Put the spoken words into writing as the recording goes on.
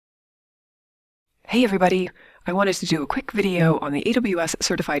Hey everybody, I wanted to do a quick video on the AWS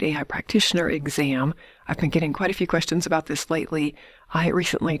Certified AI Practitioner exam. I've been getting quite a few questions about this lately. I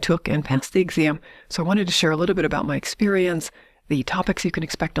recently took and passed the exam, so I wanted to share a little bit about my experience, the topics you can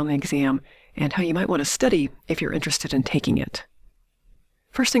expect on the exam, and how you might want to study if you're interested in taking it.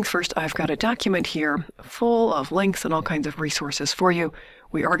 First things first, I've got a document here full of links and all kinds of resources for you.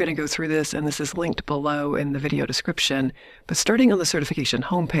 We are going to go through this, and this is linked below in the video description. But starting on the certification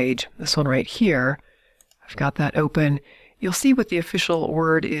homepage, this one right here, I've got that open. You'll see what the official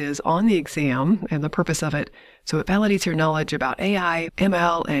word is on the exam and the purpose of it. So it validates your knowledge about AI,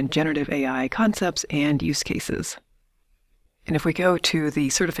 ML, and generative AI concepts and use cases. And if we go to the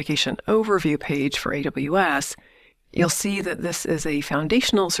certification overview page for AWS, you'll see that this is a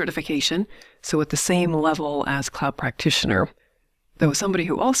foundational certification, so at the same level as Cloud Practitioner. Though as somebody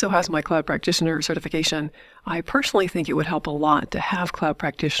who also has my Cloud Practitioner certification, I personally think it would help a lot to have Cloud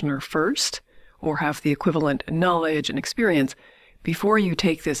Practitioner first, or have the equivalent knowledge and experience before you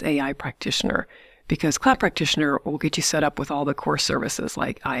take this AI Practitioner, because Cloud Practitioner will get you set up with all the core services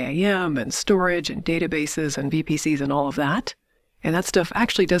like IAM and storage and databases and VPCs and all of that. And that stuff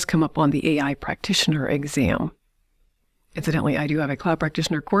actually does come up on the AI Practitioner exam. Incidentally, I do have a Cloud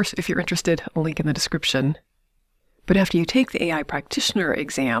Practitioner course if you're interested, a link in the description. But after you take the AI Practitioner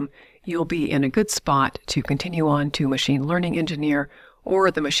exam, you'll be in a good spot to continue on to Machine Learning Engineer or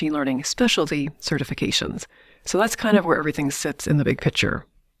the Machine Learning Specialty certifications. So that's kind of where everything sits in the big picture.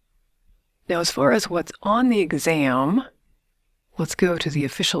 Now, as far as what's on the exam, let's go to the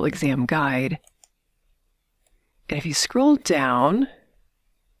official exam guide. And if you scroll down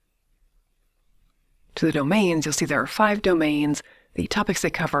to the domains, you'll see there are 5 domains, the topics they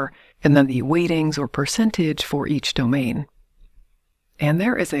cover, and then the weightings or percentage for each domain. And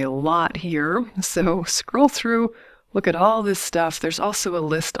there is a lot here, so scroll through, look at all this stuff. There's also a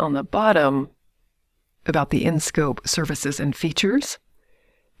list on the bottom about the in-scope services and features.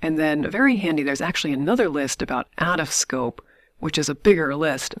 And then, very handy, there's actually another list about out-of-scope, which is a bigger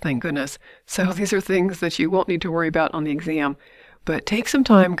list, thank goodness. So these are things that you won't need to worry about on the exam. But take some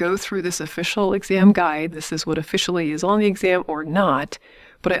time, go through this official exam guide. This is what officially is on the exam or not.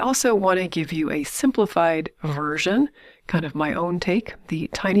 But I also want to give you a simplified version, kind of my own take,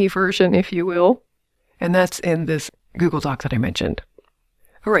 the tiny version, if you will. And that's in this Google Doc that I mentioned.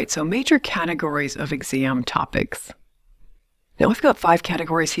 All right, so major categories of exam topics. Now, I've got 5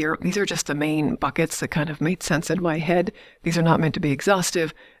 categories here. These are just the main buckets that kind of made sense in my head. These are not meant to be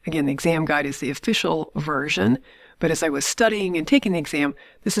exhaustive. Again, the exam guide is the official version. But as I was studying and taking the exam,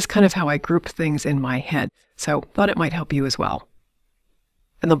 this is kind of how I grouped things in my head. So thought it might help you as well.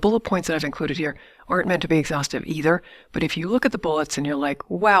 And the bullet points that I've included here aren't meant to be exhaustive either. But if you look at the bullets and you're like,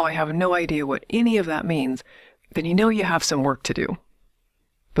 wow, I have no idea what any of that means, then you know you have some work to do.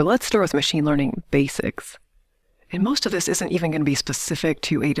 But let's start with machine learning basics. And most of this isn't even going to be specific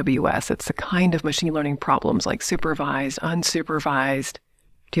to AWS. It's the kind of machine learning problems like supervised, unsupervised.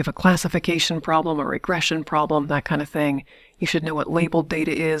 Do you have a classification problem, a regression problem, that kind of thing? You should know what labeled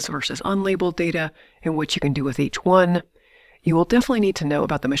data is versus unlabeled data and what you can do with each one. You will definitely need to know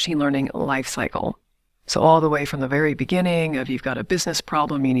about the machine learning lifecycle. So all the way from the very beginning of you've got a business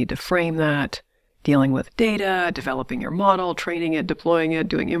problem, you need to frame that, dealing with data, developing your model, training it, deploying it,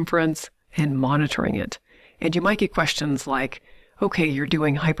 doing inference, and monitoring it. And you might get questions like, okay, you're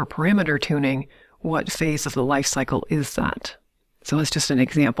doing hyperparameter tuning. What phase of the lifecycle is that? So that's just an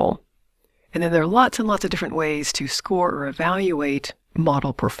example. And then there are lots and lots of different ways to score or evaluate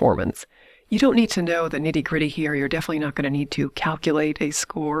model performance. You don't need to know the nitty-gritty here. You're definitely not going to need to calculate a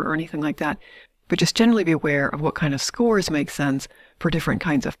score or anything like that. But just generally be aware of what kind of scores make sense for different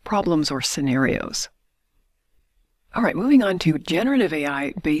kinds of problems or scenarios. All right, moving on to generative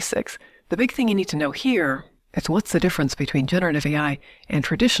AI basics. The big thing you need to know here is what's the difference between generative AI and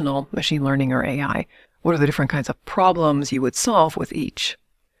traditional machine learning or AI. What are the different kinds of problems you would solve with each?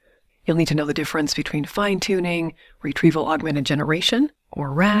 You'll need to know the difference between fine-tuning, retrieval augmented generation,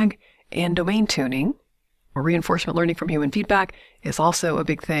 or RAG, and domain tuning, or reinforcement learning from human feedback is also a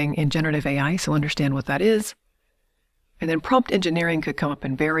big thing in generative AI, so understand what that is. And then prompt engineering could come up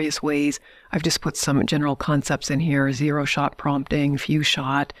in various ways. I've just put some general concepts in here, zero-shot prompting,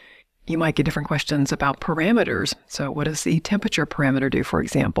 few-shot. You might get different questions about parameters. So what does the temperature parameter do, for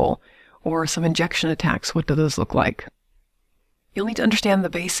example? Or some injection attacks, what do those look like? You'll need to understand the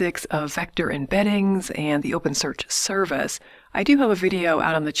basics of vector embeddings and the OpenSearch service. I do have a video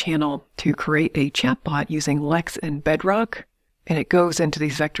out on the channel to create a chatbot using Lex and Bedrock, and it goes into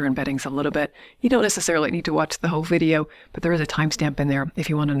these vector embeddings a little bit. You don't necessarily need to watch the whole video, but there is a timestamp in there if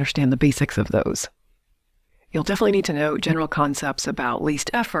you want to understand the basics of those. You'll definitely need to know general concepts about least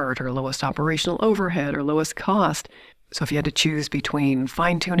effort or lowest operational overhead or lowest cost. So if you had to choose between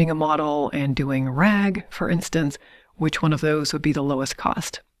fine-tuning a model and doing RAG, for instance, which one of those would be the lowest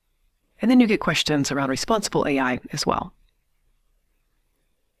cost? And then you get questions around responsible AI as well.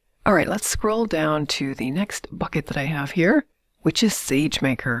 All right, let's scroll down to the next bucket that I have here, which is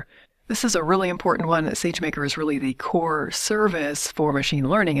SageMaker. This is a really important one. SageMaker is really the core service for machine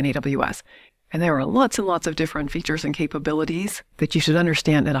learning in AWS. And there are lots and lots of different features and capabilities that you should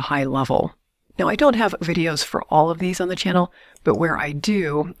understand at a high level. Now, I don't have videos for all of these on the channel, but where I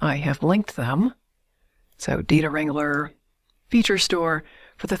do, I have linked them. So Data Wrangler, Feature Store.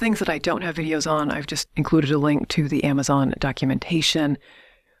 For the things that I don't have videos on, I've just included a link to the Amazon documentation.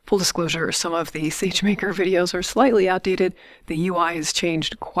 Full disclosure, some of the SageMaker videos are slightly outdated. The UI has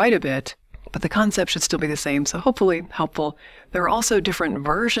changed quite a bit, but the concept should still be the same, so hopefully helpful. There are also different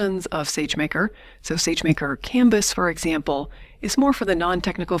versions of SageMaker. So SageMaker Canvas, for example, is more for the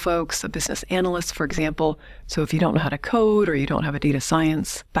non-technical folks, a business analyst, for example. So if you don't know how to code or you don't have a data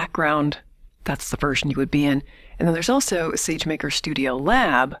science background, that's the version you would be in. And then there's also SageMaker Studio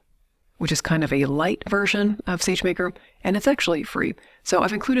Lab, which is kind of a light version of SageMaker, and it's actually free. So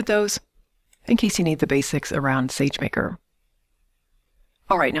I've included those in case you need the basics around SageMaker.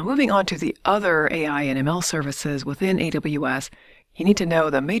 All right, now moving on to the other AI and ML services within AWS, you need to know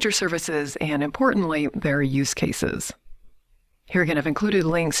the major services and, importantly, their use cases. Here again, I've included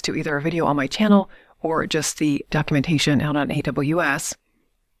links to either a video on my channel or just the documentation out on AWS.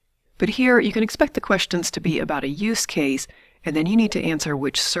 But here, you can expect the questions to be about a use case, and then you need to answer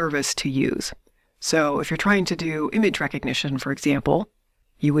which service to use. So if you're trying to do image recognition, for example,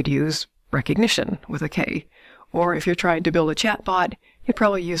 you would use Rekognition with a K. Or if you're trying to build a chatbot, you'd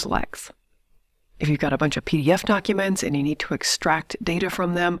probably use Lex. If you've got a bunch of PDF documents and you need to extract data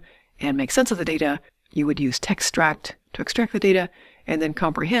from them and make sense of the data, you would use Textract to extract the data and then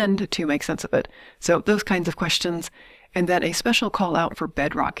Comprehend to make sense of it. So those kinds of questions. And then a special call out for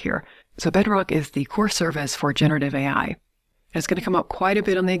Bedrock here. So Bedrock is the core service for generative AI. It's going to come up quite a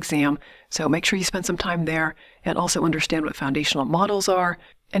bit on the exam, so make sure you spend some time there and also understand what foundational models are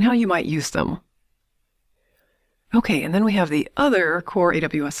and how you might use them. Okay, and then we have the other core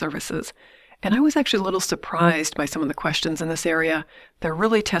AWS services. And I was actually a little surprised by some of the questions in this area. They're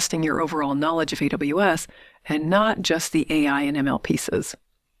really testing your overall knowledge of AWS and not just the AI and ML pieces.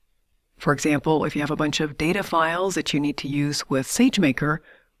 For example, if you have a bunch of data files that you need to use with SageMaker,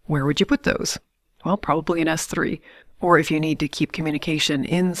 where would you put those? Well, probably in S3. Or if you need to keep communication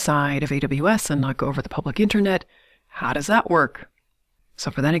inside of AWS and not go over the public internet, how does that work? So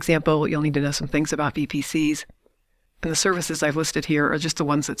for that example, you'll need to know some things about VPCs. And the services I've listed here are just the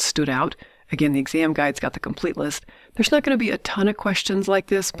ones that stood out. Again, the exam guide's got the complete list. There's not going to be a ton of questions like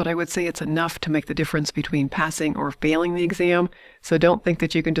this, but I would say it's enough to make the difference between passing or failing the exam. So don't think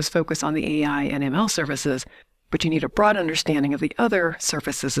that you can just focus on the AI and ML services, but you need a broad understanding of the other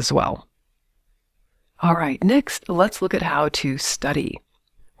services as well. All right, next, let's look at how to study.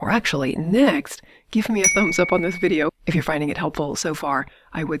 Or actually, next, give me a thumbs up on this video if you're finding it helpful so far.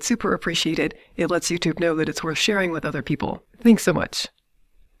 I would super appreciate it. It lets YouTube know that it's worth sharing with other people. Thanks so much.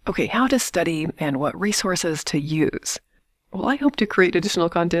 Okay, how to study and what resources to use. Well, I hope to create additional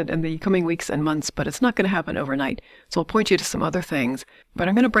content in the coming weeks and months, but it's not going to happen overnight. So I'll point you to some other things. But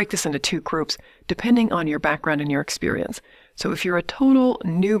I'm going to break this into two groups, depending on your background and your experience. So if you're a total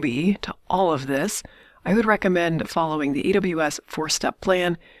newbie to all of this, I would recommend following the AWS 4-step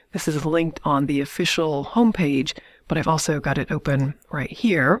plan. This is linked on the official homepage, but I've also got it open right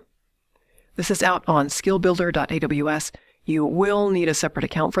here. This is out on skillbuilder.aws. You will need a separate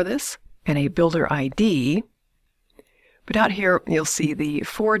account for this and a builder ID. But out here, you'll see the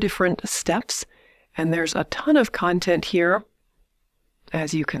 4 different steps, and there's a ton of content here,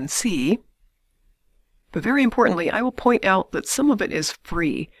 as you can see. But very importantly, I will point out that some of it is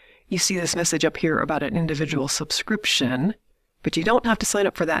free. You see this message up here about an individual subscription, but you don't have to sign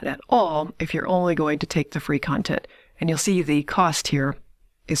up for that at all if you're only going to take the free content. And you'll see the cost here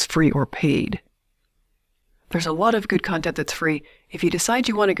is free or paid. There's a lot of good content that's free. If you decide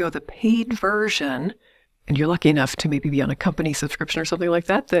you want to go the paid version, and you're lucky enough to maybe be on a company subscription or something like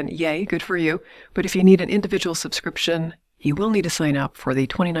that, then yay, good for you. But if you need an individual subscription, you will need to sign up for the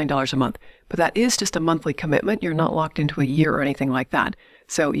 $29 a month. But that is just a monthly commitment. You're not locked into a year or anything like that.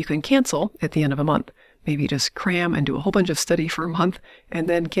 So you can cancel at the end of a month. Maybe just cram and do a whole bunch of study for a month and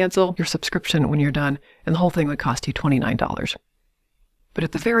then cancel your subscription when you're done, and the whole thing would cost you $29. But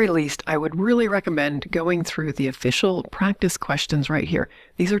at the very least, I would really recommend going through the official practice questions right here.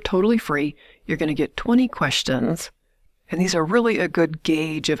 These are totally free. You're going to get 20 questions, and these are really a good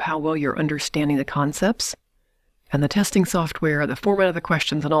gauge of how well you're understanding the concepts. And the testing software, the format of the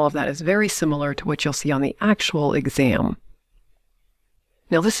questions, and all of that is very similar to what you'll see on the actual exam.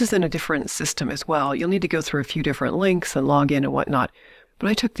 Now, this is in a different system as well. You'll need to go through a few different links and log in and whatnot. But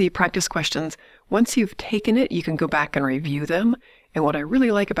I took the practice questions. Once you've taken it, you can go back and review them. And what I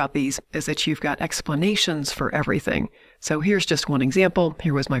really like about these is that you've got explanations for everything. So here's just one example.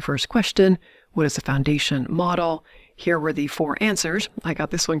 Here was my first question. What is the foundation model? Here were the 4 answers. I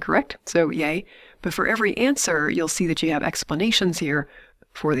got this one correct, so yay. But for every answer, you'll see that you have explanations here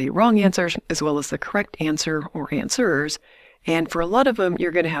for the wrong answers as well as the correct answer or answers. And for a lot of them,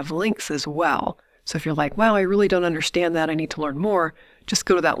 you're going to have links as well. So if you're like, wow, I really don't understand that, I need to learn more, just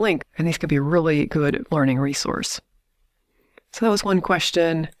go to that link. And these could be a really good learning resource. So that was one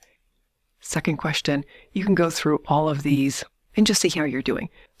question. Second question, you can go through all of these and just see how you're doing.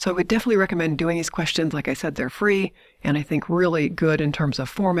 So I would definitely recommend doing these questions. Like I said, they're free, and I think really good in terms of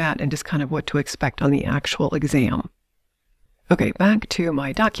format and just kind of what to expect on the actual exam. Okay, back to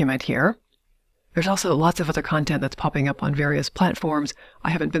my document here. There's also lots of other content that's popping up on various platforms. I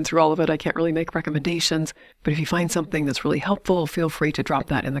haven't been through all of it. I can't really make recommendations, but if you find something that's really helpful, feel free to drop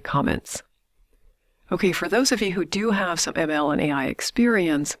that in the comments. Okay, for those of you who do have some ML and AI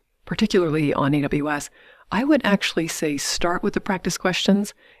experience, particularly on AWS, I would actually say start with the practice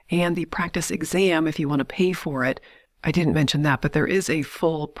questions and the practice exam if you want to pay for it. I didn't mention that, but there is a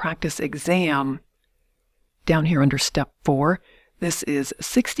full practice exam down here under step 4. This is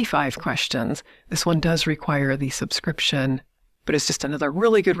 65 questions. This one does require the subscription, but it's just another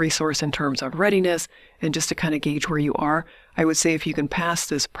really good resource in terms of readiness and just to kind of gauge where you are. I would say if you can pass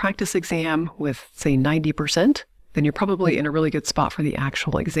this practice exam with, say, 90%, then you're probably in a really good spot for the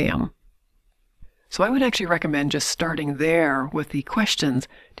actual exam. So I would actually recommend just starting there with the questions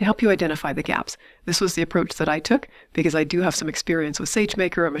to help you identify the gaps. This was the approach that I took because I do have some experience with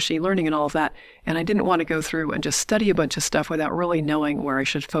SageMaker and machine learning and all of that, and I didn't want to go through and just study a bunch of stuff without really knowing where I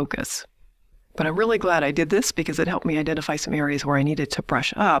should focus. But I'm really glad I did this because it helped me identify some areas where I needed to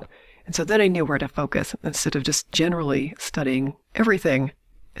brush up, and so then I knew where to focus instead of just generally studying everything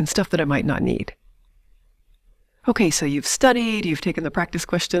and stuff that I might not need. Okay, so you've studied, you've taken the practice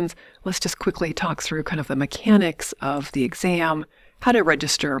questions. Let's just quickly talk through kind of the mechanics of the exam, how to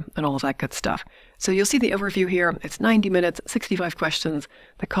register, and all of that good stuff. So you'll see the overview here. It's 90 minutes, 65 questions.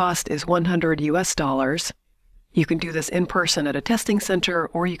 The cost is $100 US. You can do this in person at a testing center,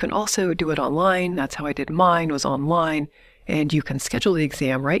 or you can also do it online. That's how I did mine, was online, and you can schedule the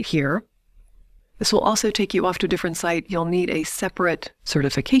exam right here. This will also take you off to a different site. You'll need a separate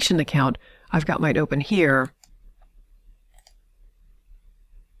certification account. I've got mine open here.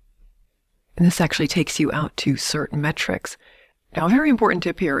 And this actually takes you out to Cert Metrics. Now, a very important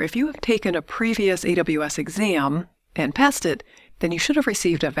tip here, if you have taken a previous AWS exam and passed it, then you should have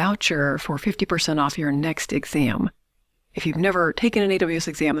received a voucher for 50% off your next exam. If you've never taken an AWS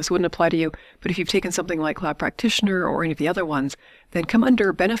exam, this wouldn't apply to you, but if you've taken something like Cloud Practitioner or any of the other ones, then come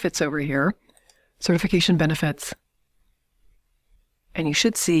under Benefits over here, Certification Benefits, and you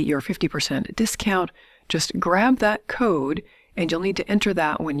should see your 50% discount. Just grab that code, and you'll need to enter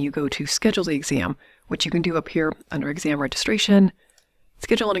that when you go to schedule the exam, which you can do up here under exam registration,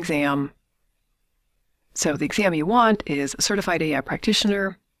 schedule an exam. So the exam you want is Certified AI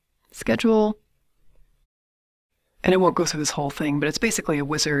Practitioner, schedule. And I won't go through this whole thing, but it's basically a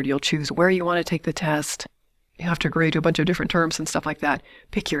wizard. You'll choose where you want to take the test. You have to agree to a bunch of different terms and stuff like that.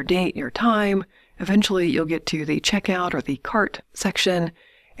 Pick your date, your time. Eventually you'll get to the checkout or the cart section.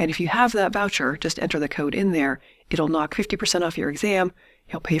 And if you have that voucher, just enter the code in there. It'll knock 50% off your exam,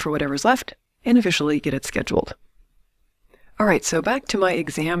 you'll pay for whatever's left, and officially get it scheduled. All right, so back to my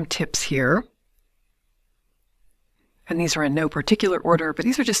exam tips here. And these are in no particular order, but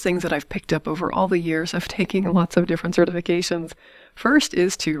these are just things that I've picked up over all the years of taking lots of different certifications. First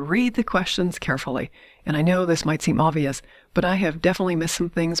is to read the questions carefully. And I know this might seem obvious, but I have definitely missed some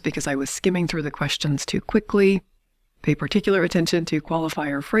things because I was skimming through the questions too quickly. Pay particular attention to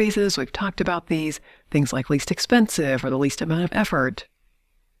qualifier phrases. We've talked about these, things like least expensive or the least amount of effort.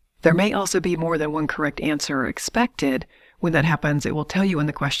 There may also be more than one correct answer expected. When that happens, it will tell you in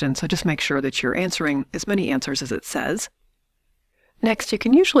the question, so just make sure that you're answering as many answers as it says. Next, you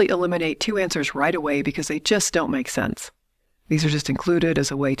can usually eliminate 2 answers right away because they just don't make sense. These are just included as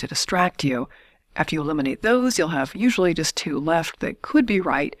a way to distract you. After you eliminate those, you'll have usually just 2 left that could be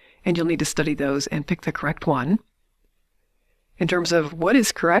right, and you'll need to study those and pick the correct one. In terms of what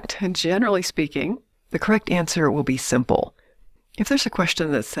is correct, and generally speaking, the correct answer will be simple. If there's a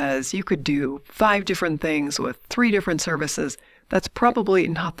question that says you could do 5 different things with 3 different services, that's probably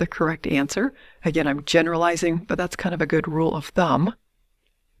not the correct answer. Again, I'm generalizing, but that's kind of a good rule of thumb.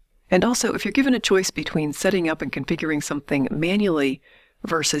 And also, if you're given a choice between setting up and configuring something manually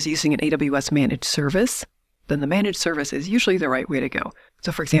versus using an AWS managed service, then the managed service is usually the right way to go.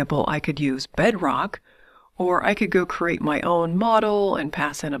 So for example, I could use Bedrock, or I could go create my own model and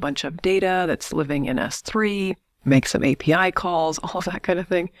pass in a bunch of data that's living in S3, make some API calls, all of that kind of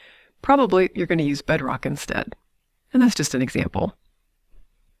thing. Probably you're going to use Bedrock instead. And that's just an example.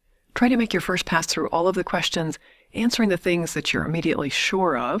 Try to make your first pass through all of the questions, answering the things that you're immediately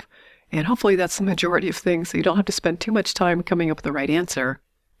sure of, and hopefully that's the majority of things, so you don't have to spend too much time coming up with the right answer.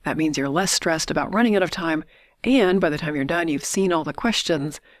 That means you're less stressed about running out of time, and by the time you're done, you've seen all the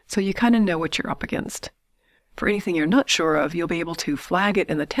questions, so you kind of know what you're up against. For anything you're not sure of, you'll be able to flag it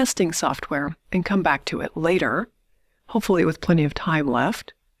in the testing software and come back to it later, hopefully with plenty of time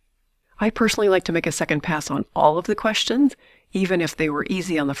left. I personally like to make a second pass on all of the questions, even if they were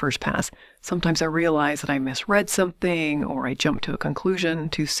easy on the first pass. Sometimes I realize that I misread something, or I jumped to a conclusion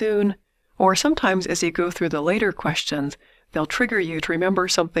too soon, or sometimes as you go through the later questions, they'll trigger you to remember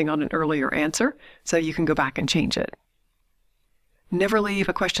something on an earlier answer, so you can go back and change it. Never leave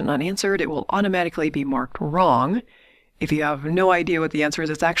a question unanswered. It will automatically be marked wrong. If you have no idea what the answer is,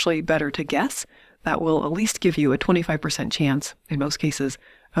 it's actually better to guess. That will at least give you a 25% chance, in most cases,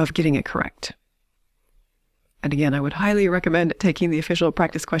 of getting it correct. And again, I would highly recommend taking the official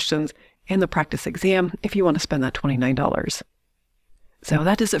practice questions and the practice exam if you want to spend that $29. So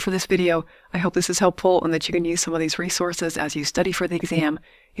that is it for this video. I hope this is helpful and that you can use some of these resources as you study for the exam.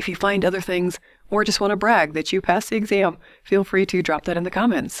 If you find other things or just want to brag that you passed the exam, feel free to drop that in the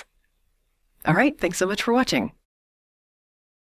comments. All right, thanks so much for watching.